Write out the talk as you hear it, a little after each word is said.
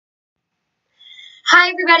Hi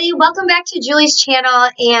everybody, welcome back to Julie's channel,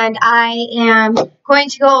 and I am going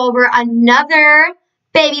to go over another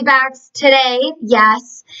baby box today.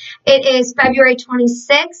 Yes, it is February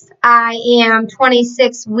 26th. I am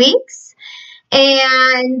 26 weeks,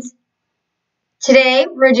 and today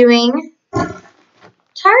we're doing Target.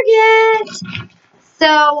 So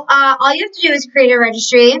all you have to do is create a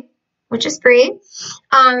registry, which is free,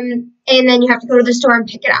 and then you have to go to the store and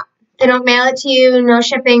pick it up. They don't mail it to you, no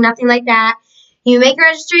shipping, nothing like that. You make a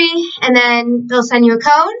registry, and then they'll send you a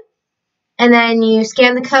code, and then you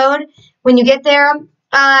scan the code. When you get there,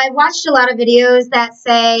 I've watched a lot of videos that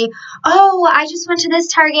say, oh, I just went to this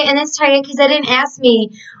Target and this Target because they didn't ask me.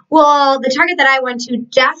 Well, the Target that I went to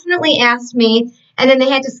definitely asked me, and then they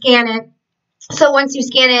had to scan it. So once you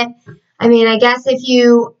scan it, I mean, I guess if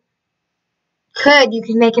you could, you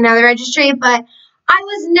can make another registry, but I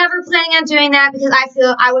was never planning on doing that because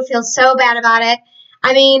I would feel so bad about it.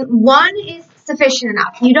 I mean, one is sufficient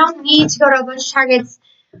enough. You don't need to go to a bunch of Targets,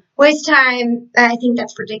 waste time. I think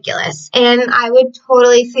that's ridiculous. And I would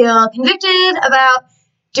totally feel convicted about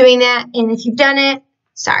doing that. And if you've done it,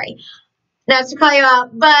 sorry. Not to call you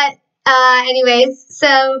out. But anyways,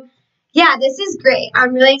 so yeah, this is great.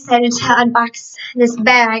 I'm really excited to unbox this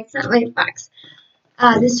bag. It's not really a box.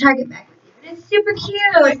 This Target bag. It's super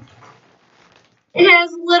cute. It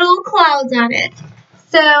has little clouds on it.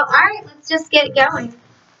 So, alright, let's just get going.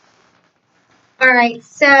 Alright,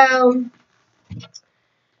 so,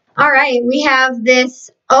 alright, we have this,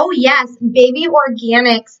 oh yes, Baby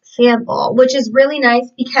Organics sample, which is really nice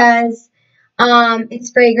because it's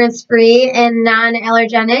fragrance-free and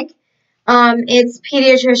non-allergenic. It's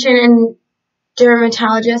pediatrician and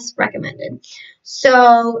dermatologist recommended.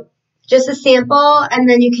 So, just a sample, and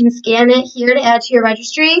then you can scan it here to add to your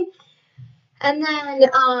registry. And then,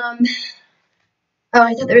 oh,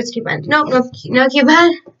 I thought there was a coupon. Nope, no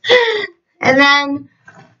coupon. And then,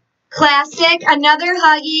 plastic, another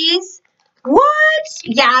Huggies. What?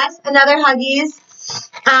 Yes, another Huggies.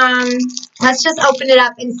 Let's just open it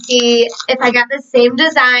up and see if I got the same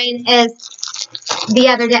design as the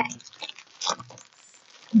other day.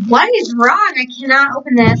 What is wrong? I cannot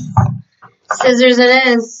open this. Scissors it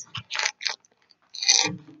is.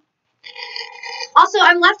 Also,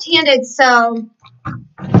 I'm left-handed, so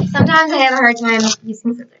sometimes I have a hard time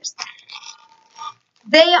using scissors.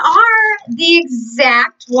 They are the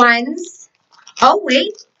exact ones. Oh,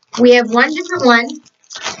 wait. We have one different one.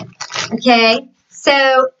 Okay.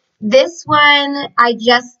 So, this one I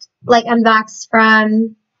just, unboxed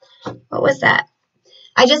from, what was that?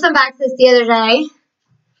 I just unboxed this the other day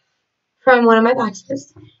from one of my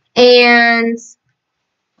boxes. And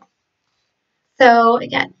so,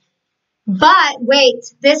 again. But, wait.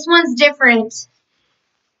 This one's different.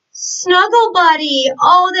 Snuggle Buddy.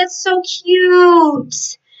 Oh, that's so cute.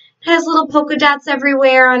 It has little polka dots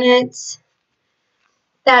everywhere on it.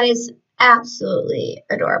 That is absolutely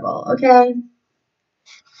adorable, okay?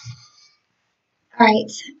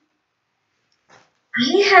 Alright.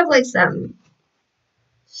 I have some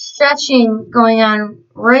stretching going on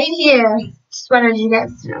right here. Just wanted you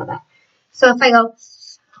guys to know that. So if I go,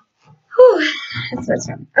 whew, that's what's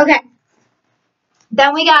wrong. Okay.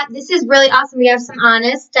 Then we got, this is really awesome. We have some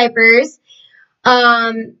Honest diapers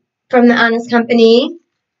from the Honest Company.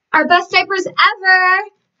 Our best diapers ever,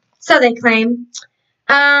 so they claim.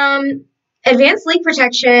 Advanced leak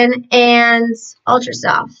protection and ultra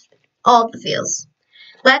soft. All the feels.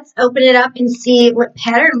 Let's open it up and see what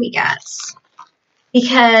pattern we got,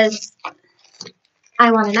 because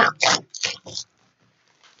I want to know.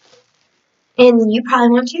 And you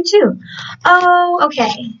probably want to too. Oh,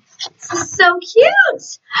 okay. This is so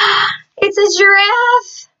cute. It's a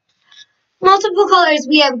giraffe. Multiple colors.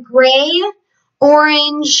 We have gray,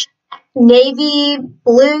 orange, navy,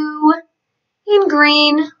 blue, and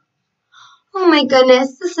green. Oh my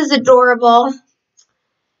goodness, this is adorable.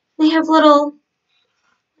 They have little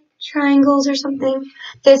triangles or something.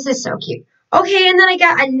 This is so cute. Okay, and then I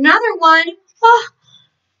got another one. Oh,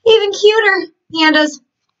 even cuter. Pandas.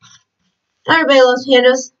 Everybody loves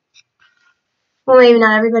pandas. Well, maybe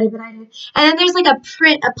not everybody, but I do. And then there's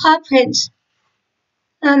a paw print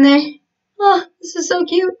on there. Oh, this is so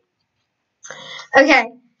cute.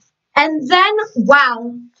 Okay. And then,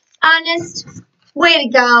 wow. Honest, way to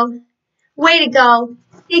go. Way to go.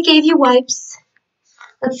 They gave you wipes.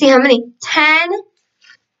 Let's see how many. 10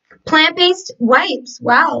 plant-based wipes.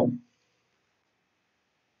 Wow.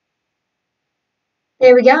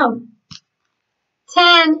 There we go.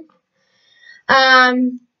 10.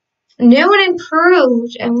 New and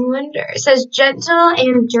improved. I wonder. It says gentle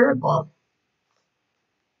and durable.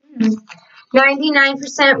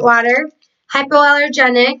 99% water.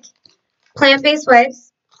 Hypoallergenic. plant-based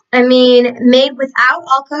wipes. I mean, made without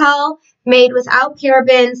alcohol, made without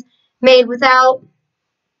parabens, made without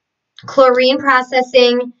chlorine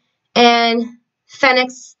processing, and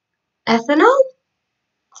ethanol.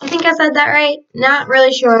 I think I said that right. Not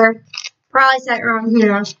really sure. Probably said it wrong. Who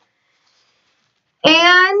knows?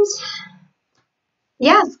 And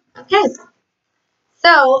yeah, okay.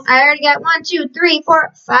 So I already got 1, 2, 3,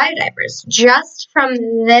 4, 5 diapers just from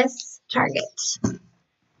this Target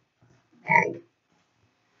bag.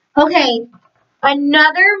 Okay,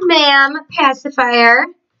 another MAM pacifier,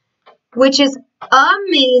 which is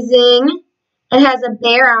amazing. It has a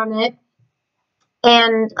bear on it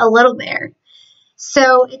and a little bear.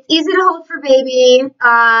 So it's easy to hold for baby.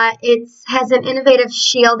 It has an innovative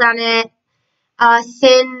shield on it.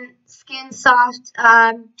 Thin, skin soft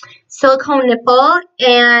silicone nipple,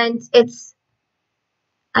 and it's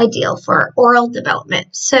ideal for oral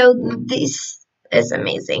development. So this is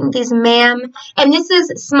amazing. These MAM, and this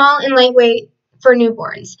is small and lightweight for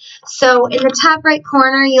newborns. So in the top right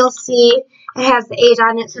corner, you'll see it has the age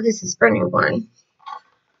on it. So this is for newborn.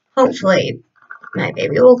 Hopefully, my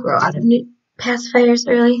baby will grow out of new pacifiers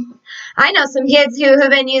early. I know some kids who have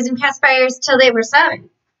been using pacifiers till they were 7.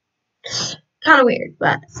 Kind of weird,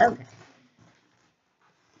 but okay.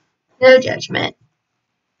 No judgment.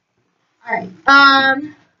 All right.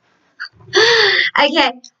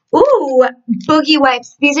 Okay. Ooh, boogie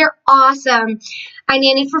wipes. These are awesome. I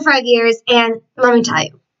nannied for 5 years, and let me tell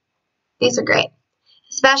you, these are great.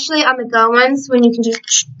 Especially on the go ones when you can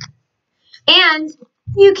just... And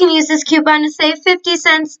you can use this coupon to save 50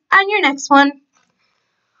 cents on your next one.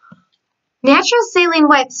 Natural saline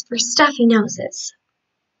wipes for stuffy noses.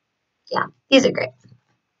 Yeah, these are great.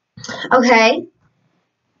 Okay.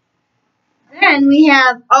 Then we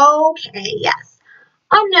have, okay, yes,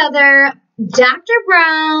 another Dr.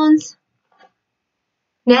 Brown's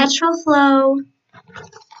Natural Flow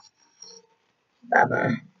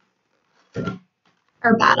Bubba.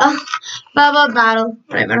 Or bottle. Bubba bottle,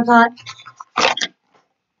 whatever you want to call it.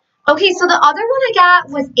 Okay, so the other one I got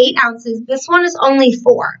was 8 ounces. This one is only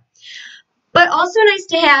 4. But also nice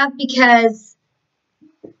to have because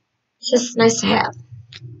it's just nice to have.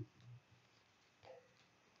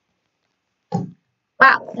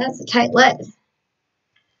 Wow, that's a tight lid.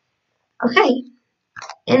 Okay,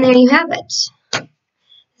 and there you have it.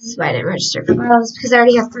 This is why I didn't register for bottles, because I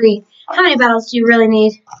already have 3. How many bottles do you really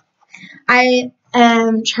need? I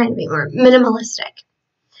am trying to be more minimalistic.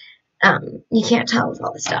 You can't tell with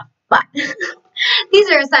all this stuff, but these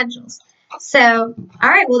are essentials. So, all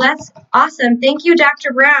right, well, that's awesome. Thank you,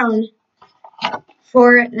 Dr. Brown,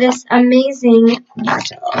 for this amazing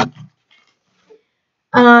bottle.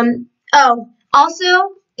 Oh,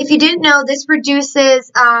 also, if you didn't know, this reduces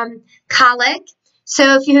colic.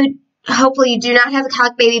 So if you, hopefully you do not have a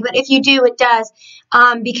colic baby, but if you do, it does,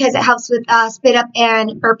 because it helps with spit up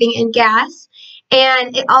and burping and gas.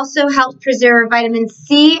 And it also helps preserve vitamins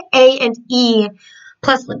C, A, and E,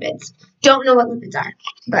 plus lipids. Don't know what lipids are,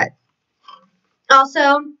 but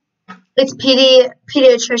also it's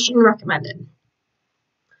pediatrician recommended.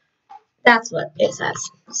 That's what it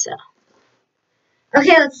says. So,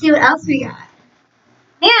 okay, let's see what else we got.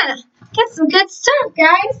 Man, get some good stuff,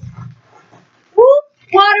 guys. Whoop,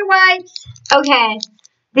 water wipes. Okay,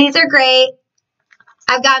 these are great.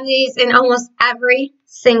 I've gotten these in almost every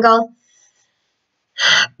single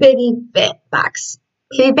baby box.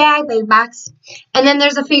 Baby bag, baby box. And then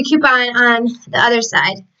there's a free coupon on the other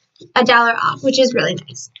side. $1 off, which is really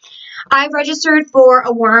nice. I've registered for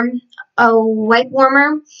a wipe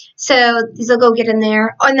warmer. So these will go get in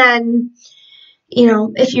there. And then, you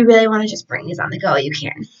know, if you really want to just bring these on the go, you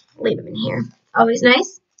can. Leave them in here. Always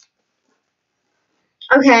nice.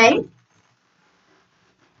 Okay.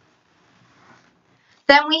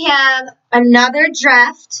 Then we have another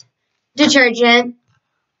Draft detergent.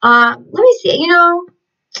 Let me see. You know,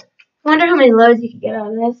 I wonder how many loads you could get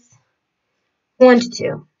out of this. 1 to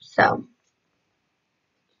 2. So,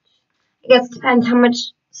 I guess it depends how much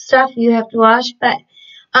stuff you have to wash. But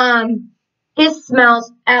this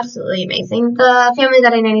smells absolutely amazing. The family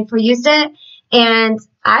that I nannied for used it, and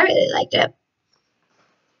I really liked it.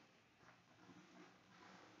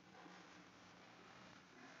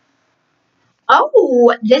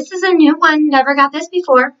 Oh, this is a new one. Never got this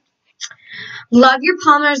before. Love Your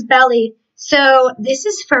Palmer's Belly. So this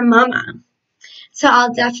is for mama. So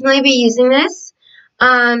I'll definitely be using this.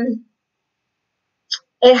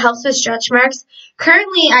 It helps with stretch marks.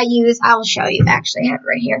 Currently I'll show you. Actually, I have it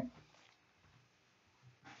right here.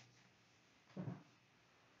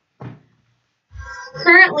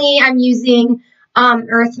 Currently I'm using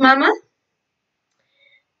Earth Mama.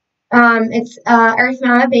 It's Earth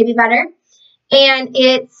Mama Baby Butter. And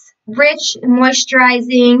it's rich,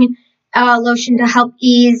 moisturizing lotion to help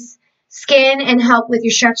ease skin and help with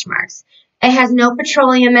your stretch marks. It has no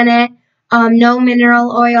petroleum in it, no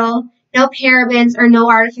mineral oil, no parabens, or no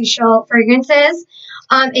artificial fragrances.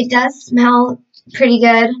 It does smell pretty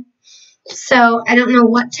good. So I don't know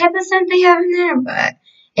what type of scent they have in there, but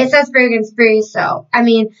it says fragrance free. So, I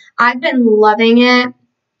mean, I've been loving it.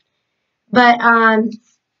 But I'll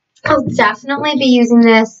definitely be using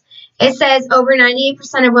this. It says over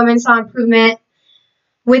 98% of women saw improvement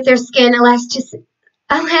with their skin elasticity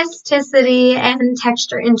and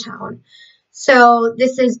texture and tone. So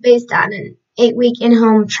this is based on an 8-week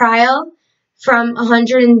in-home trial from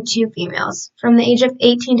 102 females from the age of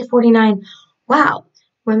 18 to 49. Wow,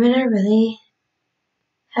 women are really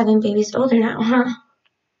having babies older now, huh?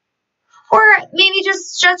 Or maybe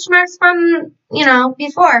just stretch marks from,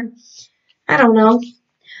 before. I don't know.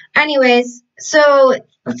 Anyways, so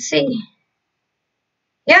let's see.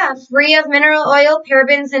 Yeah, free of mineral oil,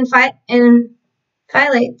 parabens, and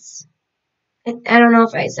phthalates. I don't know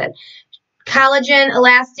if I said collagen,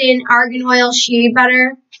 elastin, argan oil, shea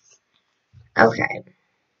butter. Okay.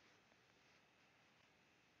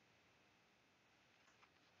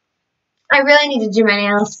 I really need to do my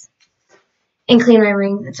nails and clean my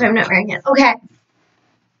ring. That's why I'm not wearing it. Okay.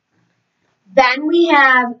 Then we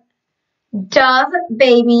have Dove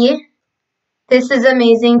Baby. This is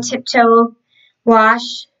amazing. Tiptoe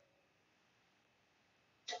wash.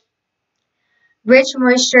 Rich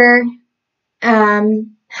moisture.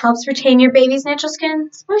 Helps retain your baby's natural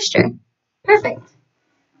skin's moisture. Perfect.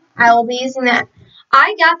 I will be using that.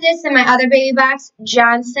 I got this in my other baby box,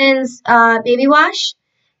 Johnson's Baby Wash.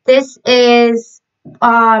 This is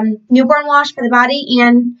newborn wash for the body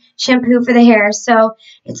and shampoo for the hair. So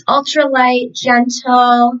it's ultra light,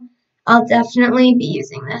 gentle. I'll definitely be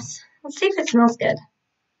using this. Let's see if it smells good.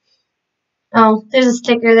 Oh, there's a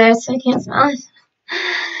sticker there, so I can't smell it.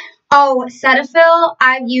 Oh, Cetaphil.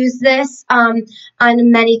 I've used this on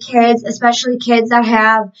many kids, especially kids that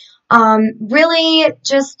have really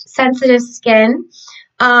just sensitive skin.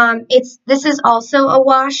 This is also a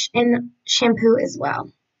wash and shampoo as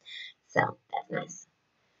well. So that's nice.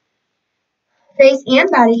 Face and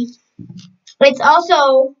body. It's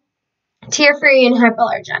also tear-free and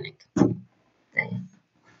hypoallergenic. Nice.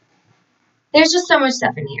 There's just so much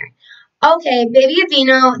stuff in here. Okay, Baby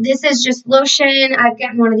Aveeno. This is just lotion. I've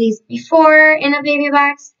gotten one of these before in a baby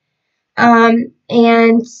box. And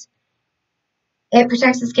it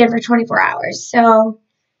protects the skin for 24 hours. So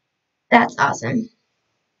that's awesome.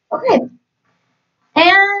 Okay.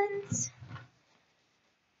 And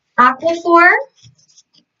Aquaphor.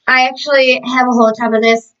 I actually have a whole tub of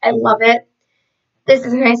this. I love it. This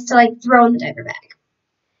is nice to throw in the diaper bag.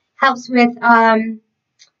 Helps with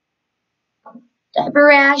diaper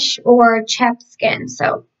rash or chapped skin.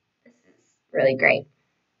 So this is really great.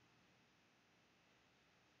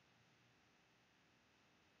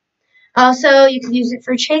 Also, you can use it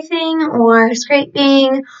for chafing or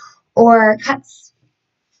scraping or cuts.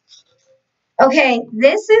 Okay,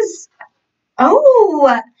 this is,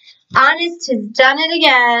 Honest has done it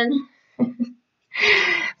again.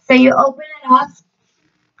 So you open it up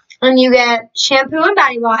and you get shampoo and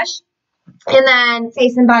body wash and then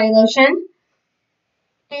face and body lotion.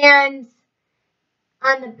 And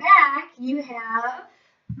on the back, you have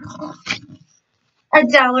a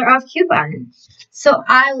 $1 off coupon. So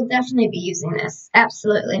I will definitely be using this.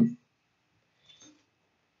 Absolutely.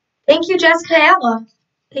 Thank you, Jessica Alba.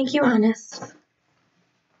 Thank you, Honest.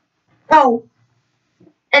 Oh,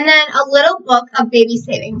 and then a little book of baby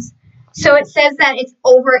savings. So it says that it's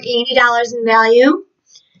over $80 in value.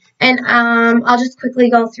 And I'll just quickly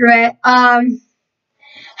go through it.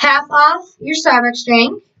 Half off your Starbucks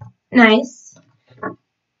drink. Nice.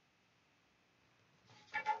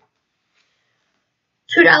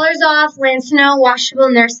 $2 off Lancino washable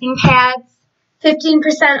nursing pads.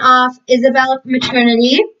 15% off Isabella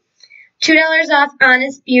Maternity. $2 off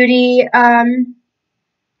Honest Beauty. $1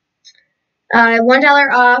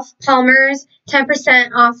 off Palmer's.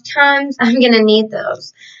 10% off Tums. I'm going to need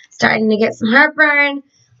those. Starting to get some heartburn.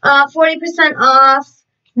 40% off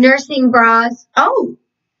nursing bras. Oh,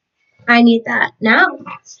 I need that now.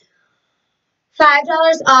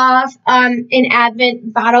 $5 off an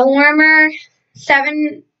Advent bottle warmer.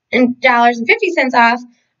 $7.50 off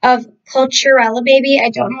of Culturella Baby. I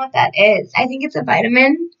don't know what that is. I think it's a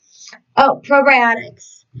vitamin. Oh,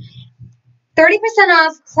 probiotics. 30%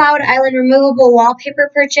 off Cloud Island removable wallpaper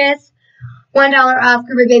purchase. $1 off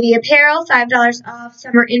Gerber Baby apparel. $5 off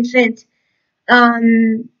summer infant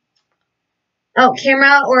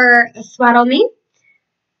camera or Swaddle Me.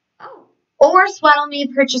 Oh, or Swaddle Me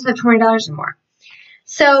purchase of $20 or more.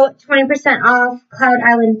 So 20% off Cloud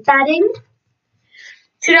Island bedding,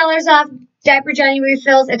 $2 off diaper jelly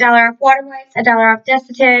refills, $1 off water wipes, $1 off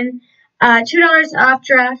Desitin, $2 off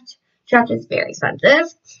Draft. Draft is very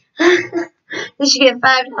expensive. You should get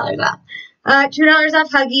 $5 off. $2 off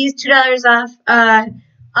Huggies, $2 off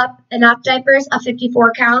Up and Up diapers, a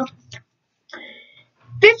 54 count.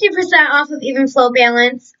 50% off of Even Flow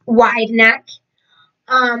Balance wide neck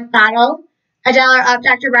bottle. $1 off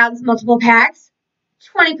Dr. Brown's multiple packs.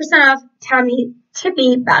 20% off Tommy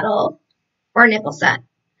Tippy bottle or nipple set.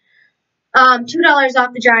 $2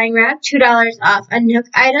 off the drying rack. $2 off a Nook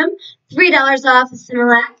item. $3 off a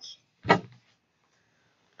Similac.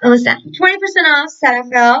 Almost done. 20% off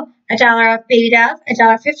Cetaphil. $1 off Baby Dove.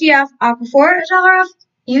 $1.50 off Aquaphor. $1 off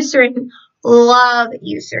Eucerin. Love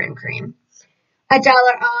Eucerin cream. $1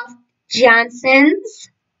 off Johnson's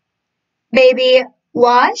Baby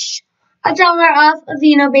Wash. $1 off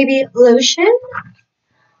Aveeno Baby Lotion.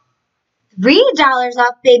 $3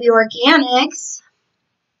 off Baby Organics.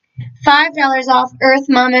 $5 off Earth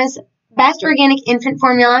Mama's Best Organic Infant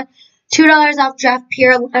Formula. $2 off Draft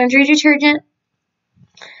Pure Laundry Detergent.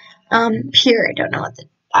 Pure, I don't know what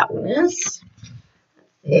that one is.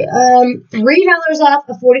 $3 off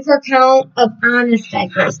a 44 count of Honest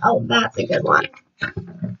diapers. Oh, that's a good one.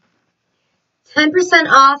 10%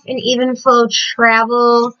 off an Even Flow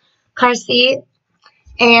travel car seat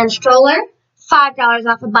and stroller. $5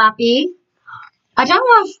 off a Boppy. $1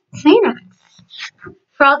 off Kleenex.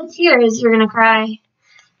 For all the tears, you're gonna cry.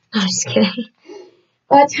 No, just kidding.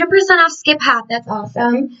 10% off Skip Hop. That's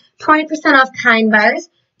awesome. 20% off Kind Bars.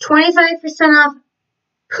 25% off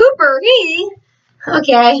Poopery.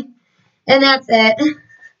 Okay. And that's it.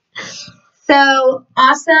 So,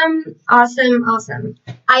 awesome, awesome, awesome.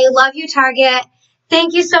 I love you, Target.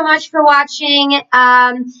 Thank you so much for watching.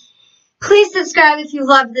 Please subscribe if you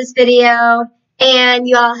loved this video. And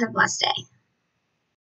you all have a blessed day.